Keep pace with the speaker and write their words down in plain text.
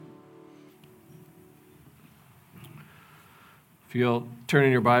If you'll turn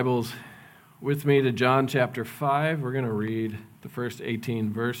in your Bibles with me to John chapter 5, we're going to read the first 18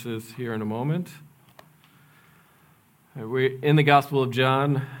 verses here in a moment. We're in the Gospel of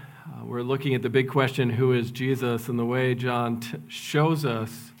John. We're looking at the big question, who is Jesus? And the way John shows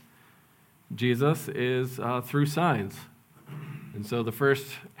us Jesus is through signs. And so the first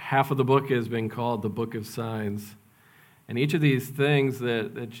half of the book has been called the Book of Signs. And each of these things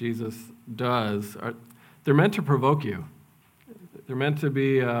that Jesus does, they're meant to provoke you. They're meant to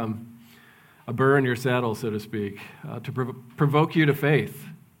be a burr in your saddle, so to speak, to provoke you to faith.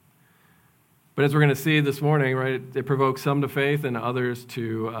 But as we're going to see this morning, right, it provokes some to faith and others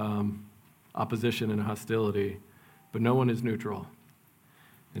to opposition and hostility. But no one is neutral.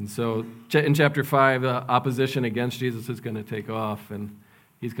 And so in chapter 5, opposition against Jesus is going to take off, and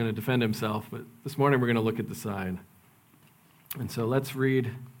he's going to defend himself. But this morning we're going to look at the sign. And so let's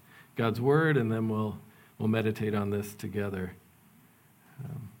read God's word, and then we'll meditate on this together.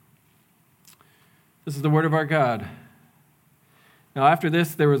 This is the word of our God. Now after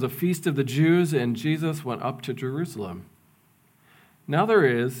this, there was a feast of the Jews, and Jesus went up to Jerusalem. Now there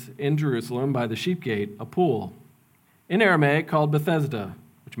is in Jerusalem by the sheep gate a pool, in Aramaic called Bethesda,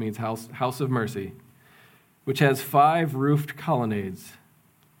 which means house of mercy, which has 5 roofed colonnades.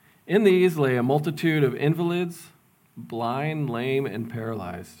 In these lay a multitude of invalids, blind, lame, and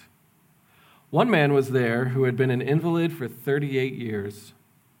paralyzed. One man was there who had been an invalid for 38 years.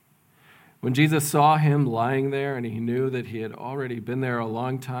 When Jesus saw him lying there, and he knew that he had already been there a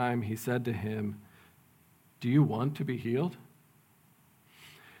long time, he said to him, "Do you want to be healed?"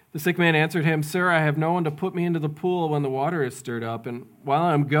 The sick man answered him, "Sir, I have no one to put me into the pool when the water is stirred up, and while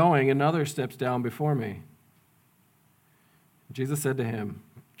I am going, another steps down before me." Jesus said to him,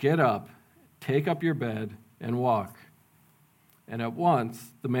 "Get up, take up your bed, and walk." And at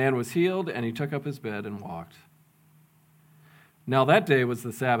once the man was healed, and he took up his bed and walked. Now that day was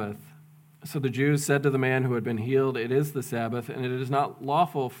the Sabbath. So the Jews said to the man who had been healed, "It is the Sabbath, and it is not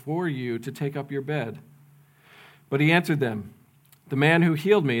lawful for you to take up your bed." But he answered them, "The man who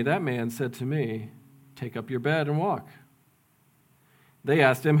healed me, that man said to me, 'Take up your bed and walk.'" They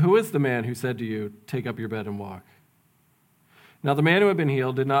asked him, "Who is the man who said to you, 'Take up your bed and walk'?" Now the man who had been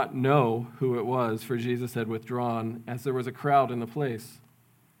healed did not know who it was, for Jesus had withdrawn, as there was a crowd in the place.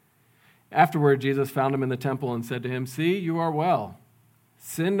 Afterward, Jesus found him in the temple and said to him, "See, you are well.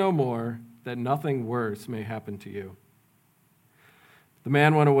 Sin no more, that nothing worse may happen to you." The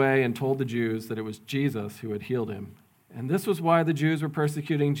man went away and told the Jews that it was Jesus who had healed him. And this was why the Jews were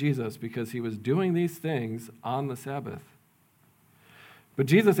persecuting Jesus, because he was doing these things on the Sabbath. But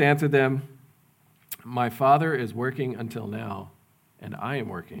Jesus answered them, "My Father is working until now, and I am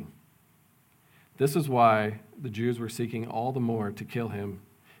working." This is why the Jews were seeking all the more to kill him,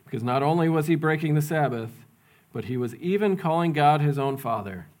 because not only was he breaking the Sabbath, but he was even calling God his own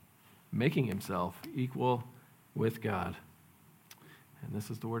Father, making himself equal with God. And this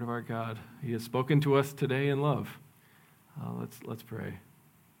is the word of our God. He has spoken to us today in love. Let's pray.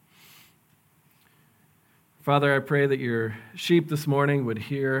 Father, I pray that your sheep this morning would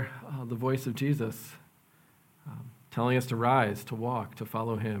hear the voice of Jesus, telling us to rise, to walk, to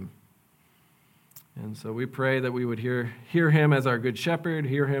follow him. And so we pray that we would hear him as our good shepherd,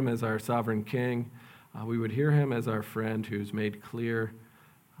 hear him as our sovereign king. We would hear him as our friend who's made clear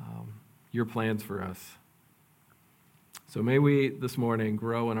your plans for us. So may we this morning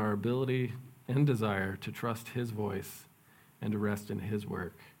grow in our ability and desire to trust his voice and to rest in his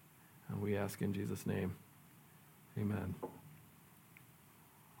work. And we ask in Jesus' name, amen.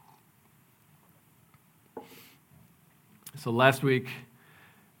 So last week,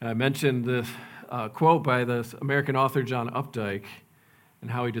 I mentioned this quote by this American author, John Updike,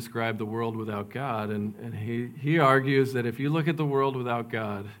 and how he described the world without God. And he argues that if you look at the world without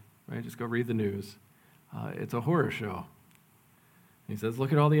God, right, just go read the news, it's a horror show. He says,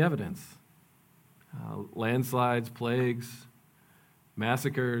 look at all the evidence. Landslides, plagues,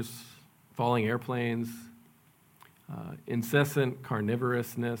 massacres, falling airplanes, incessant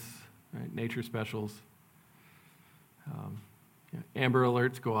carnivorousness, right, nature specials. Amber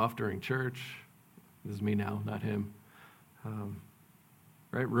alerts go off during church. This is me now, not him.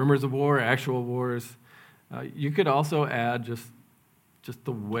 Right, rumors of war, actual wars. You could also add just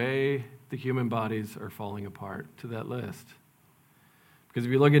the way the human bodies are falling apart to that list. Because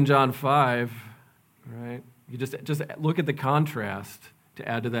if you look in John 5, right, you just look at the contrast to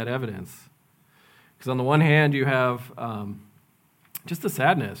add to that evidence. Because on the one hand, you have just the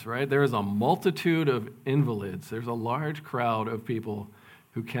sadness, right? There is a multitude of invalids. There's a large crowd of people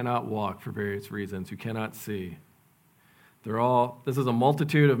who cannot walk for various reasons, who cannot see. This is a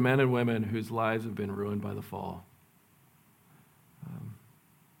multitude of men and women whose lives have been ruined by the fall.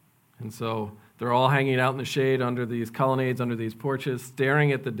 And so they're all hanging out in the shade under these colonnades, under these porches,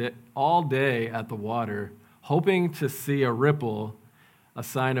 staring at all day at the water, hoping to see a ripple, a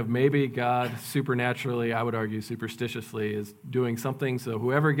sign of maybe God supernaturally, I would argue superstitiously, is doing something so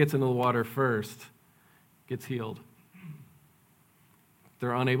whoever gets into the water first gets healed.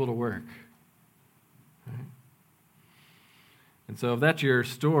 They're unable to work. Right? And so if that's your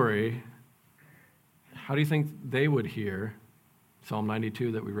story, how do you think they would hear Psalm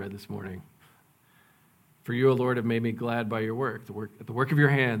 92 that we read this morning? For you, O Lord, have made me glad by your work. At the work of your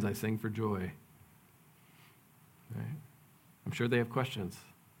hands I sing for joy. Right? I'm sure they have questions.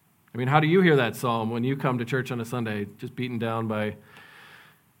 I mean, how do you hear that psalm when you come to church on a Sunday, just beaten down by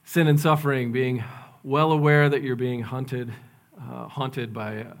sin and suffering, being well aware that you're being haunted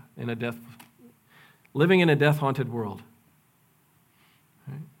by living in a death-haunted world?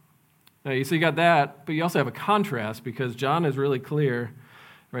 Right? Now, you got that, but you also have a contrast because John is really clear,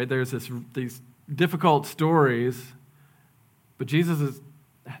 right? There's these difficult stories, but Jesus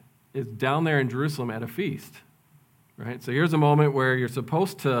is down there in Jerusalem at a feast. Right? So here's a moment where you're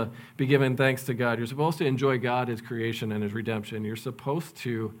supposed to be giving thanks to God. You're supposed to enjoy God, his creation, and his redemption. You're supposed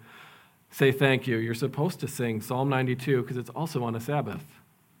to say thank you. You're supposed to sing Psalm 92 because it's also on a Sabbath,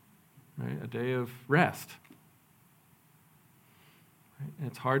 right? A day of rest. Right? And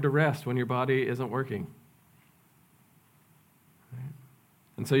it's hard to rest when your body isn't working. Right?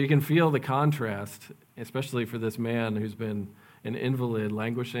 And so you can feel the contrast, especially for this man who's been an invalid,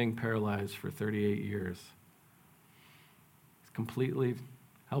 languishing, paralyzed for 38 years. Completely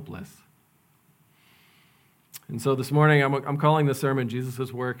helpless. And so this morning, I'm calling the sermon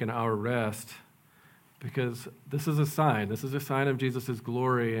Jesus' Work and Our Rest because this is a sign. This is a sign of Jesus'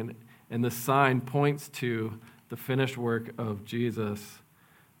 glory, and this sign points to the finished work of Jesus,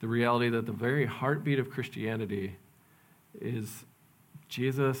 the reality that the very heartbeat of Christianity is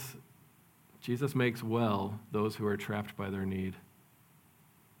Jesus makes well those who are trapped by their need.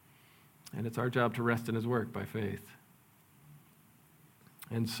 And it's our job to rest in his work by faith.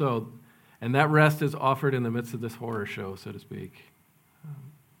 And that rest is offered in the midst of this horror show, so to speak,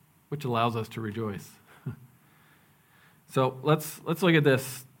 which allows us to rejoice. So let's look at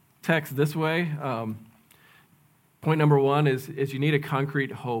this text this way. Point number one is you need a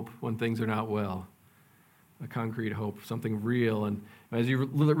concrete hope when things are not well. A concrete hope, something real. And as you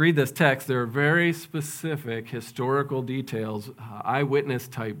read this text, there are very specific historical details, eyewitness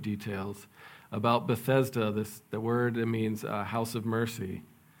type details about Bethesda, the word that means house of mercy.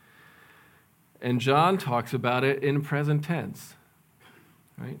 And John talks about it in present tense.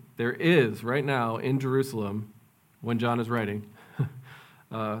 Right? There is, right now, in Jerusalem, when John is writing,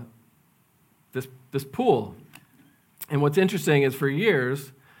 this pool. And what's interesting is for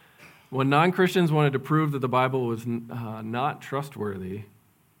years, when non-Christians wanted to prove that the Bible was not trustworthy,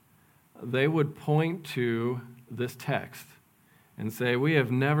 they would point to this text and say, we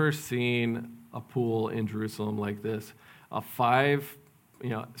have never seen a pool in Jerusalem like this,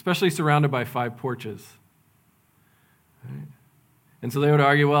 especially surrounded by 5 porches. Right? And so they would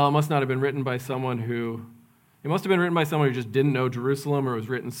argue, well, it must have been written by someone who just didn't know Jerusalem, or it was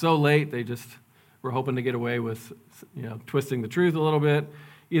written so late they just were hoping to get away with, twisting the truth a little bit.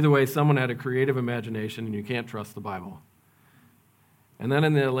 Either way, someone had a creative imagination, and you can't trust the Bible. And then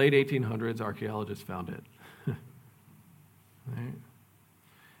in the late 1800s, archaeologists found it. Right?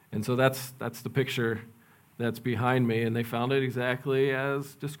 And so that's the picture that's behind me, and they found it exactly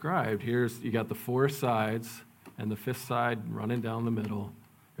as described. You got the 4 sides, and the 5th side running down the middle,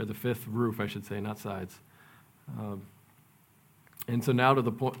 or the 5th roof, I should say, not sides. And so now to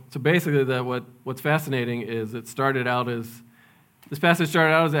the point. So basically, what's fascinating is this passage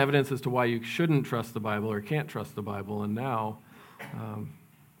started out as evidence as to why you shouldn't trust the Bible or can't trust the Bible, and now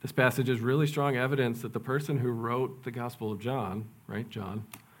this passage is really strong evidence that the person who wrote the Gospel of John, right, John,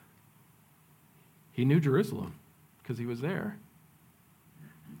 he knew Jerusalem because he was there.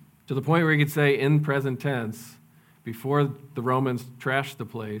 To the point where he could say in present tense, before the Romans trashed the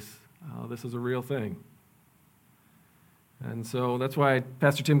place, this is a real thing. And so that's why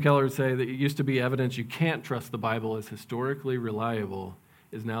Pastor Tim Keller would say that it used to be evidence you can't trust the Bible as historically reliable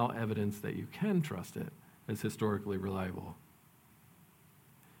is now evidence that you can trust it as historically reliable.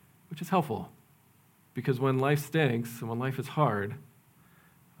 Which is helpful, because when life stinks and when life is hard,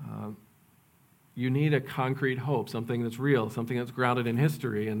 you need a concrete hope, something that's real, something that's grounded in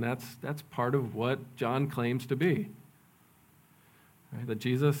history, and that's part of what John claims to be. Right? That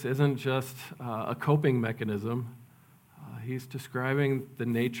Jesus isn't just a coping mechanism. He's describing the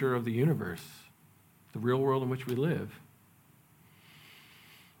nature of the universe, the real world in which we live.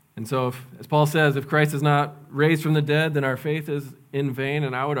 And so, as Paul says, if Christ is not raised from the dead, then our faith is in vain.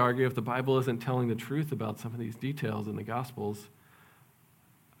 And I would argue if the Bible isn't telling the truth about some of these details in the Gospels,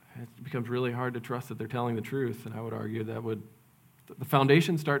 it becomes really hard to trust that they're telling the truth. And I would argue that the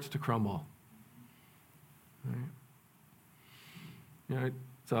foundation starts to crumble. Right?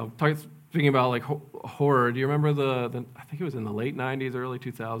 So, speaking about like horror, do you remember I think it was in the late 90s, early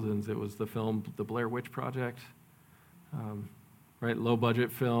 2000s, it was the film The Blair Witch Project. Right,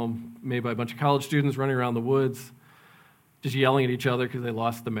 low-budget film made by a bunch of college students running around the woods, just yelling at each other because they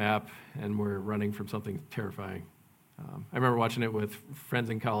lost the map and were running from something terrifying. I remember watching it with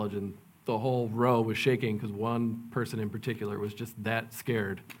friends in college, and the whole row was shaking because one person in particular was just that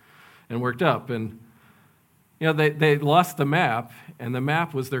scared and worked up. And they lost the map, and the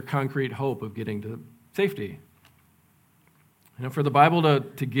map was their concrete hope of getting to safety. For the Bible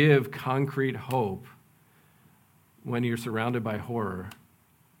to give concrete hope when you're surrounded by horror,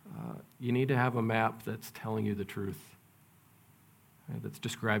 you need to have a map that's telling you the truth, right? That's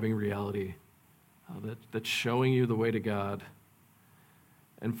describing reality, that's showing you the way to God.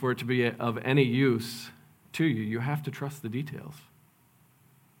 And for it to be of any use to you, you have to trust the details.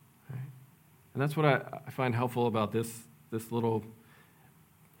 Right? And that's what I find helpful about this little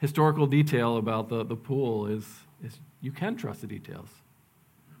historical detail about the pool is you can trust the details.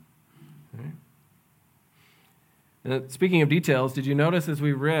 Right? And speaking of details, did you notice as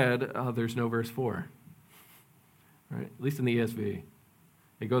we read, there's no verse 4? Right? At least in the ESV.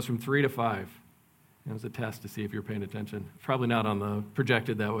 It goes from 3 to 5. It was a test to see if you're paying attention. Probably not on the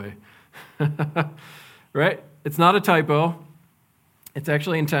projected that way. Right? It's not a typo. It's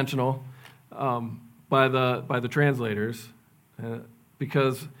actually intentional by the translators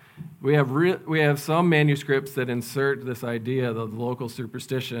because we have some manuscripts that insert this idea, the local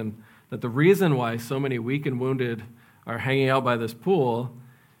superstition, that the reason why so many weak and wounded are hanging out by this pool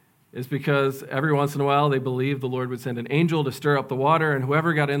is because every once in a while they believe the Lord would send an angel to stir up the water, and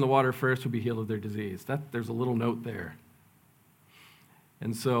whoever got in the water first would be healed of their disease. There's a little note there.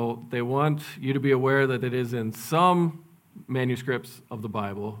 And so they want you to be aware that it is in some manuscripts of the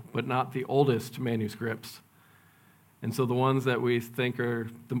Bible, but not the oldest manuscripts. And so the ones that we think are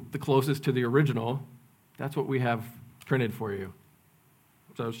the closest to the original, that's what we have printed for you.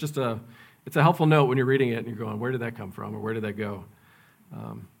 So it's a helpful note when you're reading it and you're going, where did that come from or where did that go?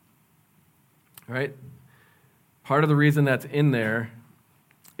 Right? Part of the reason that's in there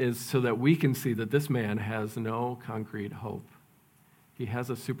is so that we can see that this man has no concrete hope. He has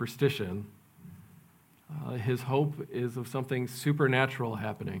a superstition. His hope is of something supernatural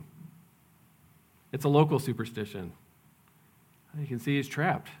happening. It's a local superstition. You can see he's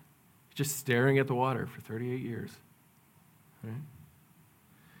trapped. He's just staring at the water for 38 years. Right?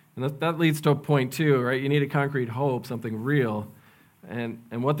 And that leads to a point too, right? You need a concrete hope, something real. And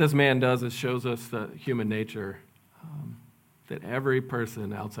what this man does is shows us the human nature, that every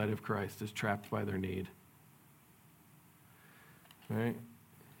person outside of Christ is trapped by their need. Right?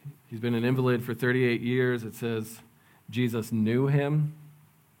 He's been an invalid for 38 years. It says Jesus knew him,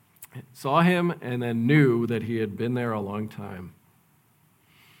 saw him, and then knew that he had been there a long time.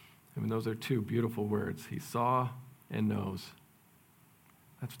 I mean, those are two beautiful words. He saw and knows.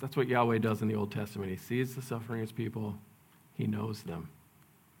 That's what Yahweh does in the Old Testament. He sees the suffering of his people. He knows them.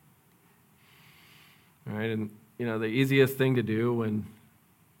 All right, and the easiest thing to do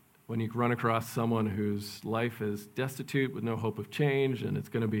when you run across someone whose life is destitute with no hope of change and it's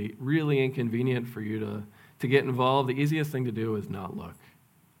going to be really inconvenient for you to get involved, the easiest thing to do is not look.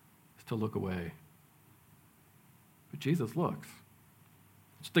 Is to look away. But Jesus looks.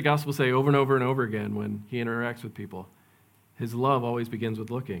 It's what the Gospels say over and over and over again when he interacts with people. His love always begins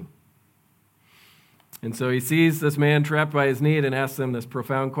with looking. And so he sees this man trapped by his need and asks him this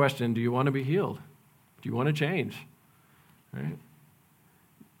profound question, do you want to be healed? Do you want to change? Right?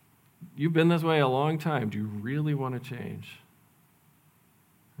 You've been this way a long time. Do you really want to change?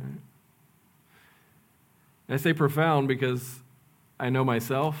 Right? And I say profound because I know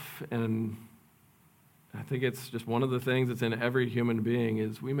myself, and I think it's just one of the things that's in every human being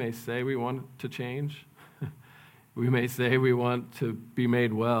is we may say we want to change. We may say we want to be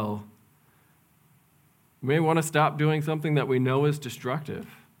made well. We may want to stop doing something that we know is destructive.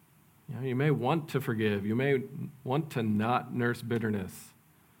 You may want to forgive. You may want to not nurse bitterness,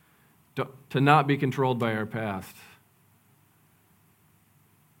 to not be controlled by our past.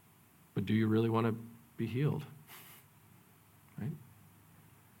 But do you really want to be healed? Right?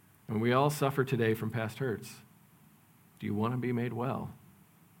 And we all suffer today from past hurts. Do you want to be made well?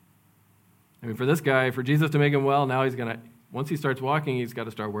 I mean, for this guy, for Jesus to make him well, now once he starts walking, he's got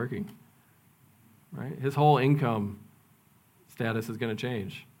to start working. Right? His whole income status is going to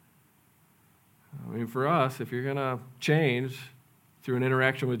change. I mean, for us, if you're going to change through an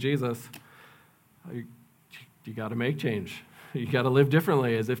interaction with Jesus, you got to make change. You got to live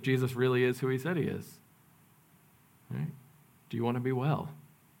differently as if Jesus really is who he said he is. Right? Do you want to be well?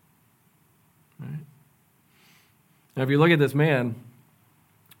 Right? Now, if you look at this man,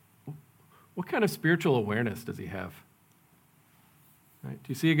 what kind of spiritual awareness does he have? Right? Do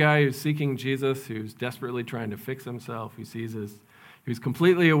you see a guy who's seeking Jesus, who's desperately trying to fix himself, who's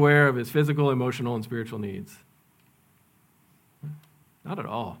completely aware of his physical, emotional, and spiritual needs? Not at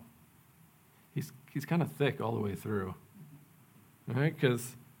all. He's kind of thick all the way through. Right?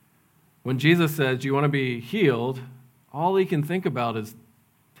 Because when Jesus says, do you want to be healed, all he can think about is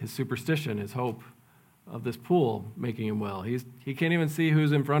his superstition, his hope of this pool making him well. He can't even see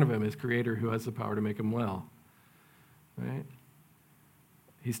who's in front of him, his creator who has the power to make him well. Right?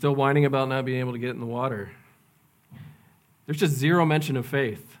 He's still whining about not being able to get in the water. There's just zero mention of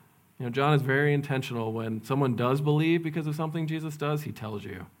faith. John is very intentional. When someone does believe because of something Jesus does, he tells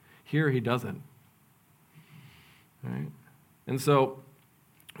you. Here, he doesn't. Right? And so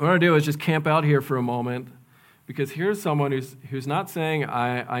what I want to do is just camp out here for a moment, because here's someone who's not saying,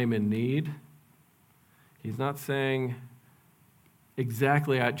 I'm in need. He's not saying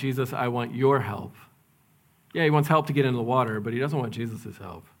exactly, Jesus, I want your help. Yeah, he wants help to get into the water, but he doesn't want Jesus'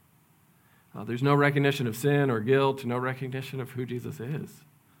 help. There's no recognition of sin or guilt, no recognition of who Jesus is.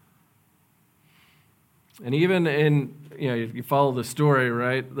 And even in, you follow the story,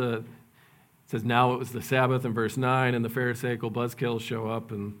 right? It says, now it was the Sabbath in verse 9, and the Pharisaical buzzkills show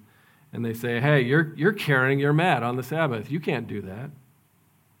up, and they say, hey, you're carrying your mat on the Sabbath. You can't do that.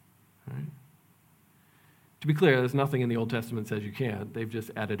 Right? To be clear, there's nothing in the Old Testament that says you can't. They've just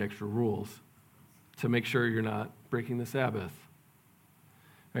added extra rules to make sure you're not breaking the Sabbath.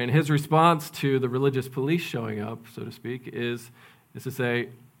 Right? And his response to the religious police showing up, so to speak, is to say,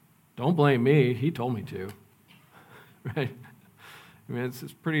 don't blame me, he told me to. Right? I mean,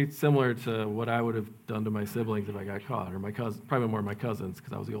 it's pretty similar to what I would have done to my siblings if I got caught, or my cousins, probably more my cousins,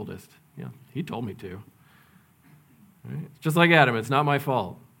 because I was the oldest. Yeah, he told me to. Right? Just like Adam, it's not my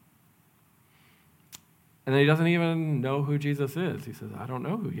fault. And then he doesn't even know who Jesus is. He says, I don't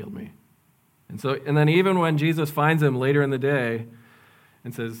know who healed me. And then even when Jesus finds him later in the day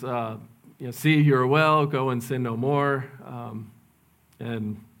and says, see, you're well, go and sin no more. And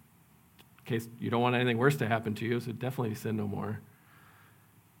in case you don't want anything worse to happen to you, so definitely sin no more.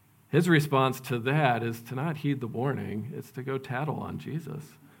 His response to that is to not heed the warning. It's to go tattle on Jesus.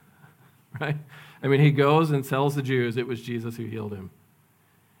 Right? I mean, he goes and tells the Jews it was Jesus who healed him.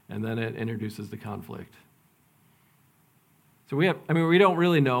 And then it introduces the conflict. So we don't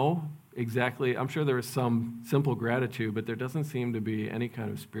really know exactly. I'm sure there is some simple gratitude, but there doesn't seem to be any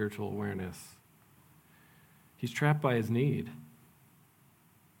kind of spiritual awareness. He's trapped by his need.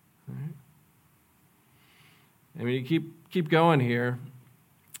 Right? I mean, you keep going here,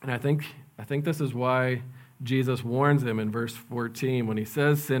 and I think this is why Jesus warns him in verse 14 when he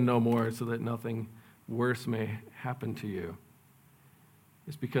says, sin no more so that nothing worse may happen to you.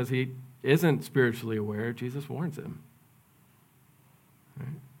 It's because he isn't spiritually aware. Jesus warns him. Right?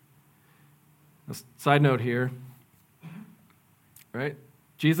 A side note here, right?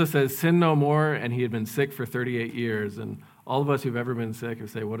 Jesus says, sin no more, and he had been sick for 38 years. And all of us who've ever been sick have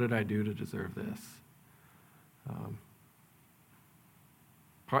said, what did I do to deserve this?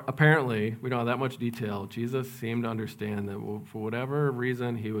 Apparently, we don't have that much detail. Jesus seemed to understand that for whatever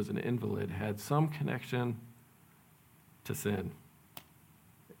reason he was an invalid, had some connection to sin.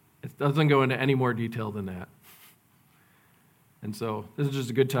 It doesn't go into any more detail than that. And so this is just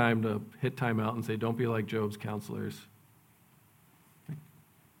a good time to hit time out and say, don't be like Job's counselors.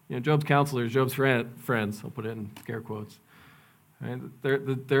 Job's counselors, Job's friends, I'll put it in scare quotes. Right?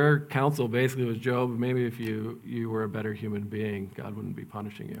 Their counsel basically was, Job, maybe if you were a better human being, God wouldn't be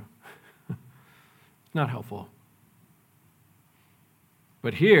punishing you. It's not helpful.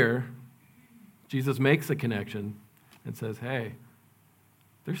 But here, Jesus makes a connection and says, hey,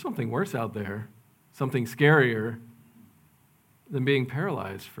 there's something worse out there, something scarier than being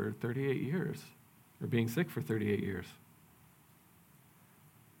paralyzed for 38 years or being sick for 38 years.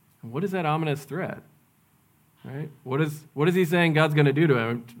 And what is that ominous threat? Right? What is he saying God's going to do to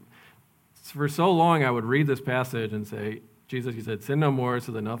him? For so long, I would read this passage and say, Jesus, you said, sin no more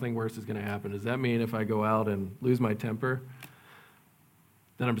so that nothing worse is going to happen. Does that mean if I go out and lose my temper,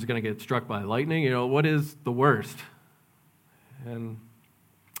 then I'm just going to get struck by lightning? What is the worst? And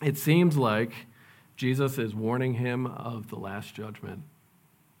it seems like Jesus is warning him of the last judgment,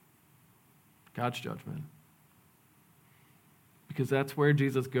 God's judgment. Because that's where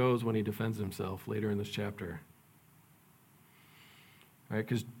Jesus goes when he defends himself later in this chapter. Right?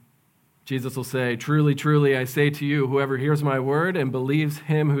 Because Jesus will say, "Truly, truly, I say to you, whoever hears my word and believes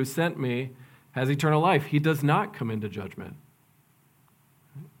him who sent me has eternal life. He does not come into judgment.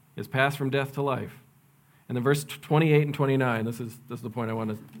 He has passed from death to life." And then verse 28 and 29, this is the point I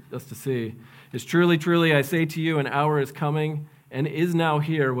want us to see, is, "Truly, truly, I say to you, an hour is coming and is now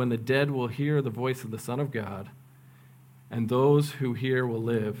here when the dead will hear the voice of the Son of God, and those who hear will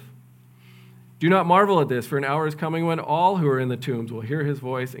live. Do not marvel at this, for an hour is coming when all who are in the tombs will hear his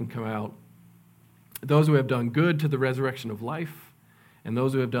voice and come out. Those who have done good to the resurrection of life, and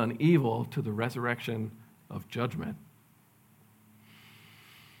those who have done evil to the resurrection of judgment."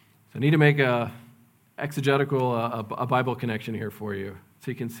 So I need to make a Bible connection here for you, so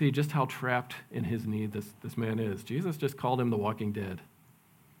you can see just how trapped in his need this man is. Jesus just called him the walking dead.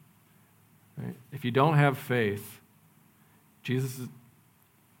 Right? If you don't have faith, Jesus'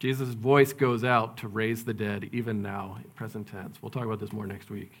 voice goes out to raise the dead, even now, in present tense. We'll talk about this more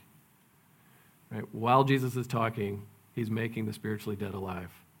next week. Right? While Jesus is talking, he's making the spiritually dead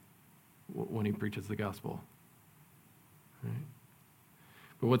alive when he preaches the gospel. Right?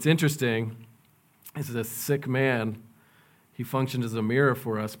 But what's interesting is this sick man, he functions as a mirror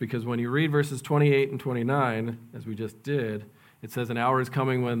for us, because when you read verses 28 and 29, as we just did, it says an hour is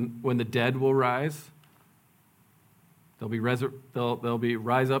coming when the dead will rise. They'll be rise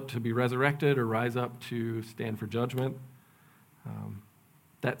up to be resurrected or rise up to stand for judgment.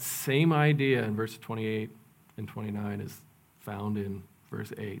 That same idea in verse 28 and 29 is found in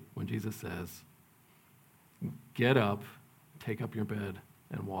verse 8 when Jesus says, "Get up, take up your bed,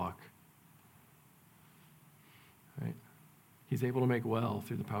 and walk." Right? He's able to make well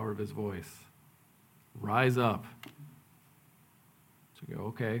through the power of his voice. Rise up. So you go,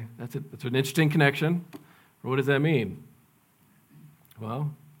 okay, that's an interesting connection. What does that mean?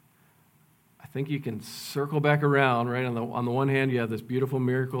 Well, I think you can circle back around, right? On the one hand, you have this beautiful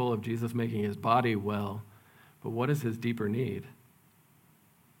miracle of Jesus making his body well, but what is his deeper need?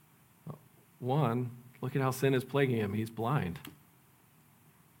 One, look at how sin is plaguing him. He's blind.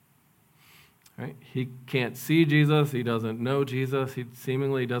 Right? He can't see Jesus. He doesn't know Jesus. He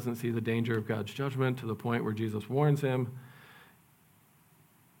seemingly doesn't see the danger of God's judgment to the point where Jesus warns him.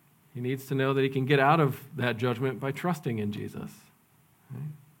 He needs to know that he can get out of that judgment by trusting in Jesus. Right?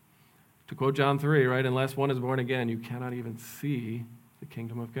 To quote John 3, right, unless one is born again, you cannot even see the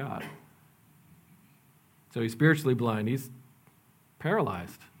kingdom of God. So he's spiritually blind. He's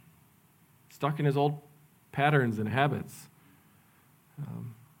paralyzed, stuck in his old patterns and habits.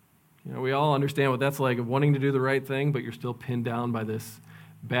 We all understand what that's like, of wanting to do the right thing, but you're still pinned down by this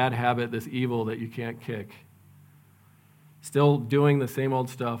bad habit, this evil that you can't kick. Still doing the same old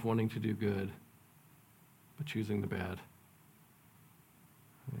stuff, wanting to do good, but choosing the bad.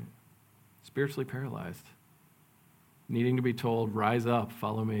 Right? Spiritually paralyzed, needing to be told, "Rise up,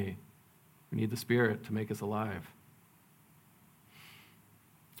 follow me." We need the Spirit to make us alive.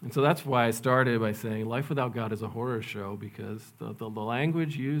 And so that's why I started by saying life without God is a horror show, because the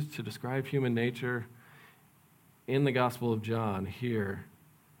language used to describe human nature in the Gospel of John here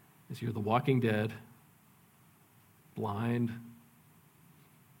is you're the walking dead, blind,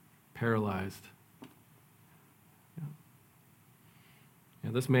 paralyzed.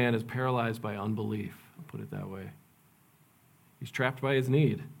 This man is paralyzed by unbelief, I'll put it that way. He's trapped by his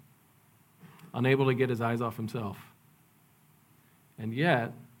need, unable to get his eyes off himself. And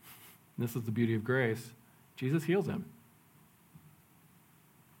yet, this is the beauty of grace, Jesus heals him.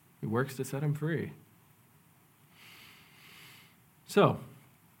 He works to set him free. So,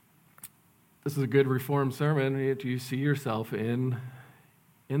 this is a good Reformed sermon. Do you see yourself in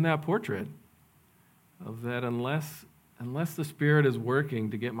that portrait of that unless the Spirit is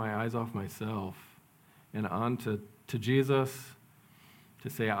working to get my eyes off myself and onto Jesus, to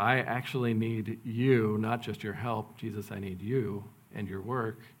say, I actually need you, not just your help. Jesus, I need you and your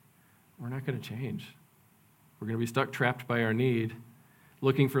work. We're not going to change. We're going to be stuck trapped by our need,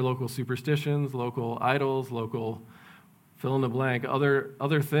 looking for local superstitions, local idols, local fill in the blank,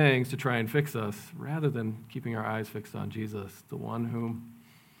 other things to try and fix us, rather than keeping our eyes fixed on Jesus, the one whom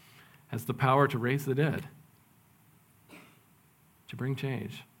has the power to raise the dead, to bring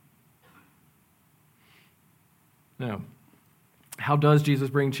change. Now, how does Jesus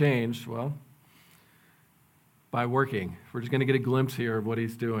bring change? Well, by working. We're just going to get a glimpse here of what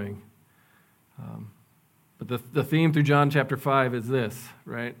he's doing. But the theme through John chapter 5 is this,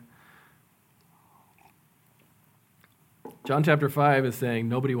 right? John chapter 5 is saying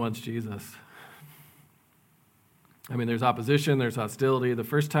nobody wants Jesus. I mean, there's opposition, there's hostility. This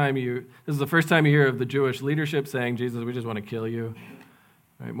is the first time you hear of the Jewish leadership saying, Jesus, we just want to kill you.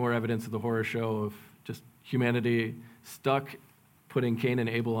 Right? More evidence of the horror show of just humanity stuck putting Cain and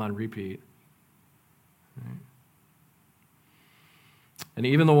Abel on repeat. Right? And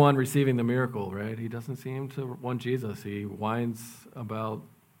even the one receiving the miracle, right? He doesn't seem to want Jesus. He whines about,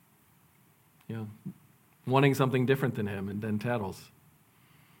 wanting something different than him, and then tattles.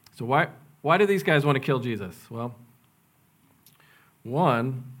 So why do these guys want to kill Jesus? Well,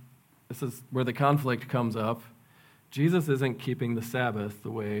 one, this is where the conflict comes up. Jesus isn't keeping the Sabbath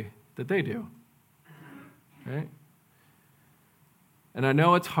the way that they do, right? And I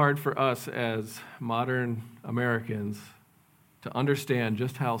know it's hard for us as modern Americans to understand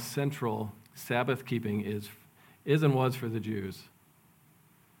just how central Sabbath keeping is and was for the Jews,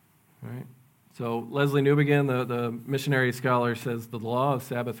 right? So Leslie Newbegin, the missionary scholar, says the law of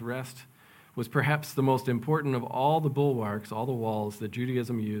Sabbath rest was perhaps the most important of all the bulwarks, all the walls that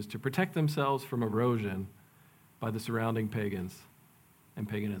Judaism used to protect themselves from erosion by the surrounding pagans and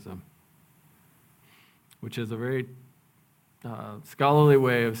paganism, which is a very scholarly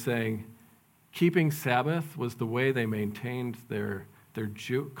way of saying keeping Sabbath was the way they maintained their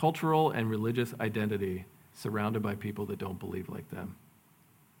cultural and religious identity surrounded by people that don't believe like them.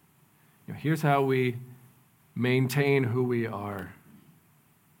 Here's how we maintain who we are.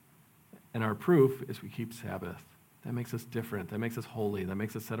 And our proof is we keep Sabbath. That makes us different. That makes us holy. That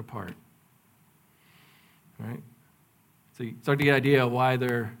makes us set apart. Right? So you start to get an idea of why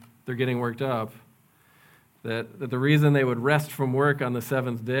they're getting worked up. That the reason they would rest from work on the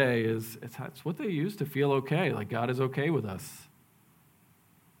seventh day is it's what they use to feel okay, like God is okay with us.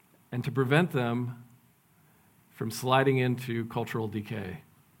 And to prevent them from sliding into cultural decay.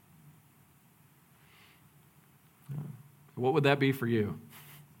 What would that be for you?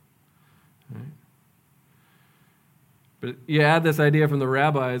 Right? But you add this idea from the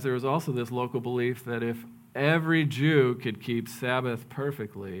rabbis, there was also this local belief that if every Jew could keep Sabbath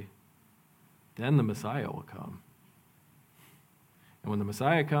perfectly, then the Messiah will come. And when the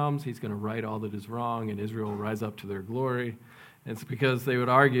Messiah comes, he's going to right all that is wrong, and Israel will rise up to their glory. And it's because they would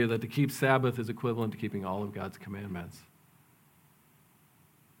argue that to keep Sabbath is equivalent to keeping all of God's commandments.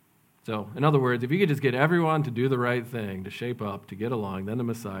 So, in other words, if you could just get everyone to do the right thing, to shape up, to get along, then the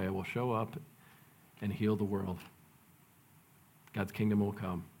Messiah will show up and heal the world. God's kingdom will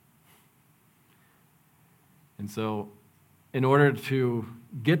come. And so, in order to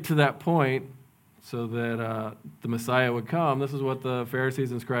get to that point so that the Messiah would come, this is what the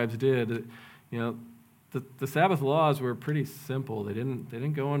Pharisees and scribes did. The Sabbath laws were pretty simple. They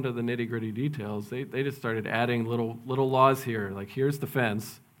didn't go into the nitty-gritty details. They just started adding little laws here, like here's the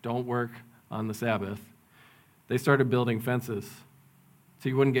fence. Don't work on the Sabbath. They started building fences so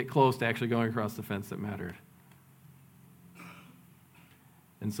you wouldn't get close to actually going across the fence that mattered.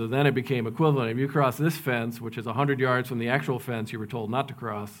 And so then it became equivalent. If you cross this fence, which is 100 yards from the actual fence you were told not to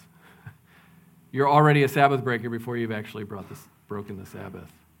cross, you're already a Sabbath breaker before you've actually broken the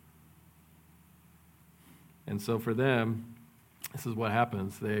Sabbath. And so for them, this is what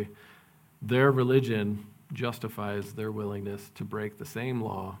happens. Their religion justifies their willingness to break the same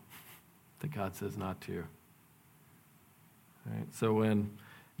law that God says not to. Right? So when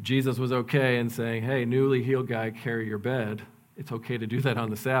Jesus was okay in saying, hey, newly healed guy, carry your bed, it's okay to do that on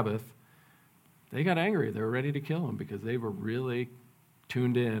the Sabbath, they got angry. They were ready to kill him because they were really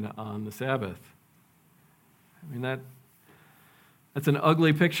tuned in on the Sabbath. I mean, that's an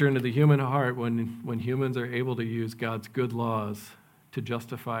ugly picture into the human heart when humans are able to use God's good laws to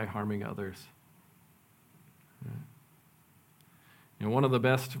justify harming others. One of the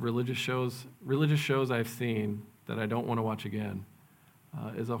best religious shows I've seen that I don't want to watch again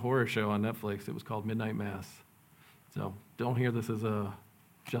is a horror show on Netflix. It was called Midnight Mass. So don't hear this as a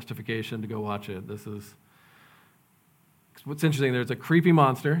justification to go watch it. This is what's interesting. There's a creepy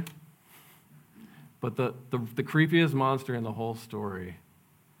monster, but the creepiest monster in the whole story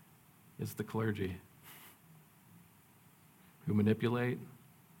is the clergy, who manipulate,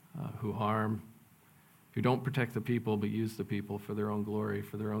 who harm, who don't protect the people but use the people for their own glory,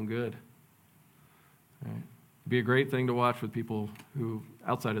 for their own good. Right? It'd be a great thing to watch with people who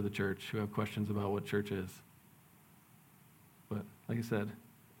outside of the church who have questions about what church is. But like I said,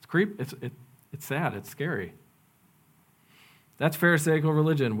 it's sad, it's scary. That's Pharisaical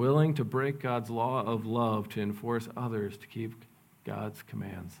religion, willing to break God's law of love to enforce others to keep God's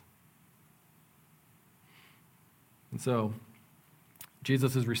commands. And so,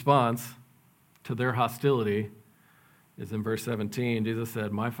 Jesus' response to their hostility is in verse 17. Jesus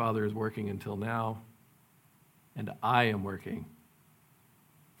said, my Father is working until now, and I am working.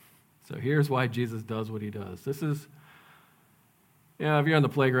 So here's why Jesus does what he does. This is, if you're on the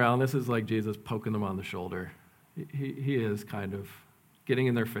playground, this is like Jesus poking them on the shoulder. He is kind of getting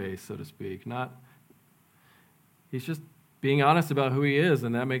in their face, so to speak. He's just being honest about who he is,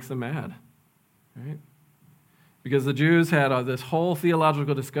 and that makes them mad, right? Because the Jews had this whole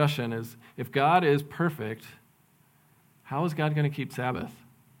theological discussion is, if God is perfect, how is God going to keep Sabbath?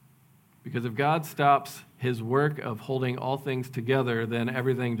 Because if God stops his work of holding all things together, then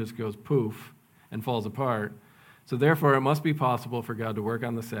everything just goes poof and falls apart. So therefore, it must be possible for God to work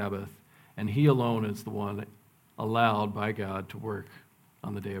on the Sabbath, and he alone is the one allowed by God to work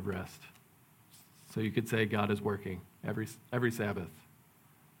on the day of rest. So you could say God is working every Sabbath.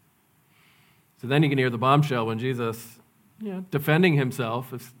 So then you can hear the bombshell when Jesus, defending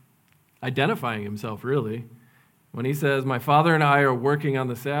himself, identifying himself really. When he says, my Father and I are working on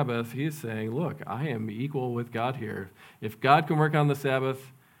the Sabbath, he's saying, look, I am equal with God here. If God can work on the Sabbath,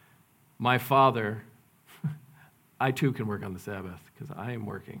 my Father, I too can work on the Sabbath because I am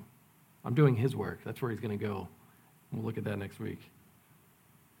working. I'm doing his work. That's where he's going to go. We'll look at that next week.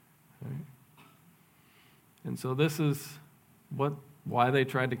 All right? And so this is why they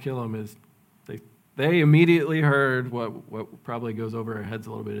tried to kill him is they immediately heard what probably goes over our heads a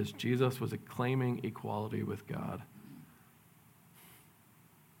little bit is Jesus was claiming equality with God.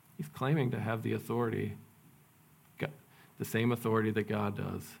 He's claiming to have the authority, the same authority that God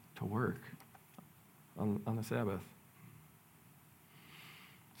does to work on the Sabbath.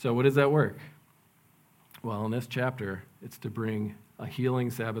 So what does that work? Well, in this chapter, it's to bring a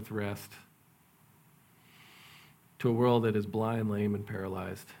healing Sabbath rest to a world that is blind, lame, and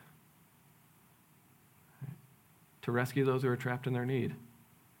paralyzed. To rescue those who are trapped in their need.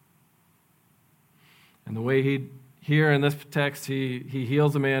 And the way here in this text, he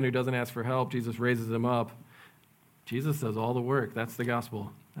heals a man who doesn't ask for help. Jesus raises him up. Jesus does all the work. That's the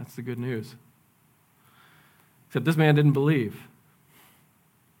gospel. That's the good news. Except this man didn't believe.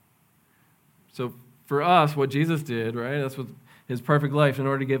 So for us, what Jesus did, right, that's what his perfect life in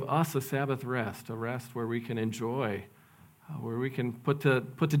order to give us a Sabbath rest, a rest where we can enjoy, where we can put to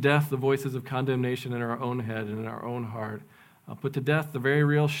death the voices of condemnation in our own head and in our own heart, put to death the very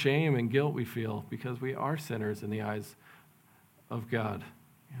real shame and guilt we feel because we are sinners in the eyes of God.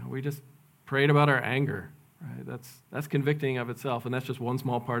 We just prayed about our anger, right? That's convicting of itself, and that's just one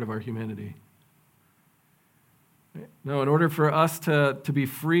small part of our humanity. No, in order for us to be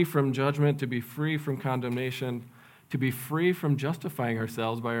free from judgment, to be free from condemnation, to be free from justifying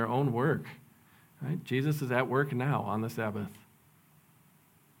ourselves by our own work, right? Jesus is at work now on the Sabbath.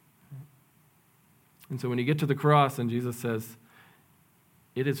 And so when you get to the cross and Jesus says,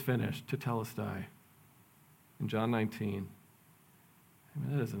 it is finished, tetelestai, in John 19,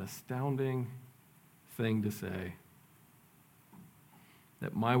 that is an astounding thing to say,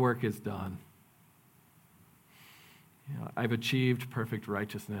 that my work is done. I've achieved perfect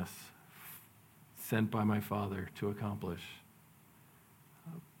righteousness sent by my Father to accomplish.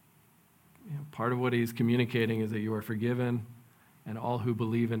 Part of what he's communicating is that you are forgiven and all who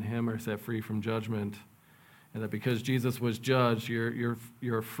believe in him are set free from judgment, and that because Jesus was judged,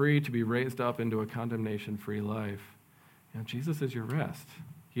 you're free to be raised up into a condemnation-free life. Jesus is your rest.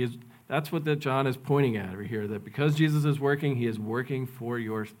 That's what that John is pointing at over here, that because Jesus is working, he is working for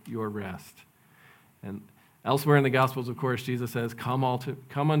your rest. And elsewhere in the Gospels, of course, Jesus says, come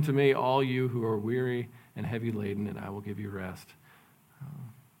unto me, all you who are weary and heavy laden, and I will give you rest.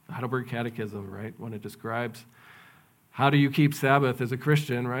 The Heidelberg Catechism, right, when it describes how do you keep Sabbath as a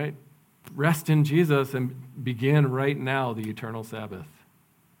Christian, right? Rest in Jesus and begin right now the eternal Sabbath.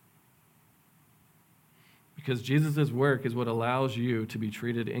 Because Jesus' work is what allows you to be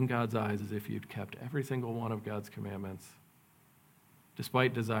treated in God's eyes as if you'd kept every single one of God's commandments,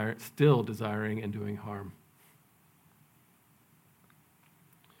 despite still desiring and doing harm.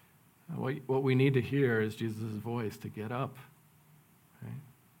 What we need to hear is Jesus' voice to get up. Right?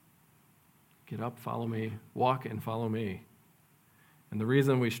 Get up, follow me, walk and follow me. And the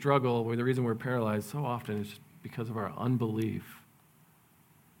reason we struggle, or the reason we're paralyzed so often is just because of our unbelief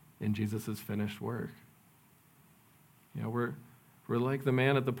in Jesus' finished work. We're like the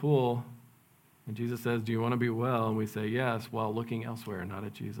man at the pool, and Jesus says, do you want to be well? And we say yes, while looking elsewhere, not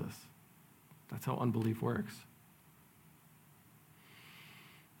at Jesus. That's how unbelief works.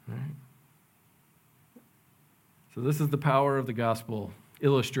 Right? So this is the power of the gospel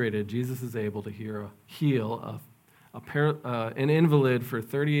illustrated. Jesus is able to heal an invalid for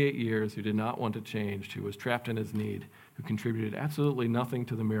 38 years who did not want to change, who was trapped in his need, who contributed absolutely nothing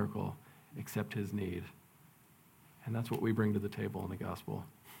to the miracle except his need. And that's what we bring to the table in the gospel.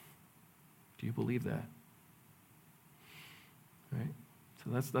 Do you believe that? Right?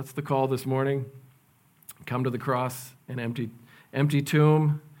 So that's the call this morning. Come to the cross, an empty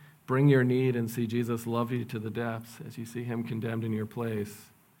tomb. Bring your need and see Jesus love you to the depths as you see him condemned in your place.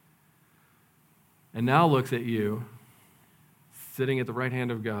 And now looks at you sitting at the right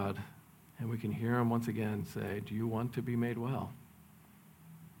hand of God, and we can hear him once again say, do you want to be made well?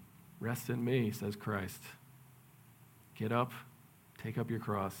 Rest in me, says Christ. Get up, take up your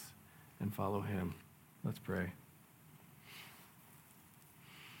cross, and follow him. Let's pray.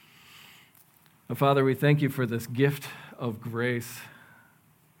 Father, we thank you for this gift of grace,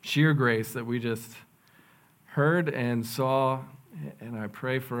 sheer grace that we just heard and saw, and I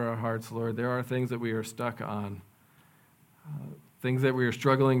pray for our hearts, Lord. There are things that we are stuck on, things that we are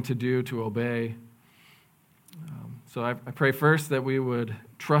struggling to do, to obey. So I pray first that we would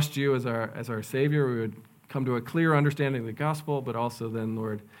trust you as our Savior. We would come to a clear understanding of the gospel, but also then,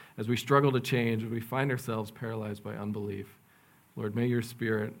 Lord, as we struggle to change, as we find ourselves paralyzed by unbelief, Lord, may your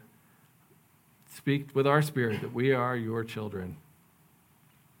Spirit speak with our spirit that we are your children,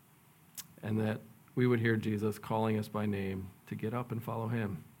 and that we would hear Jesus calling us by name to get up and follow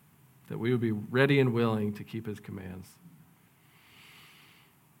him, that we would be ready and willing to keep his commands.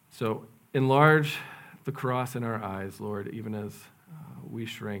 So enlarge the cross in our eyes, Lord, even as we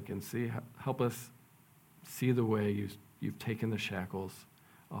shrink, and help us see the way you've taken the shackles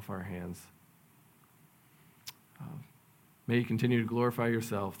off our hands. May you continue to glorify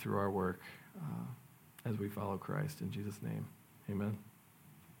yourself through our work as we follow Christ. In Jesus' name, amen.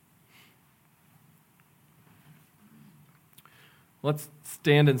 Let's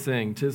stand and sing.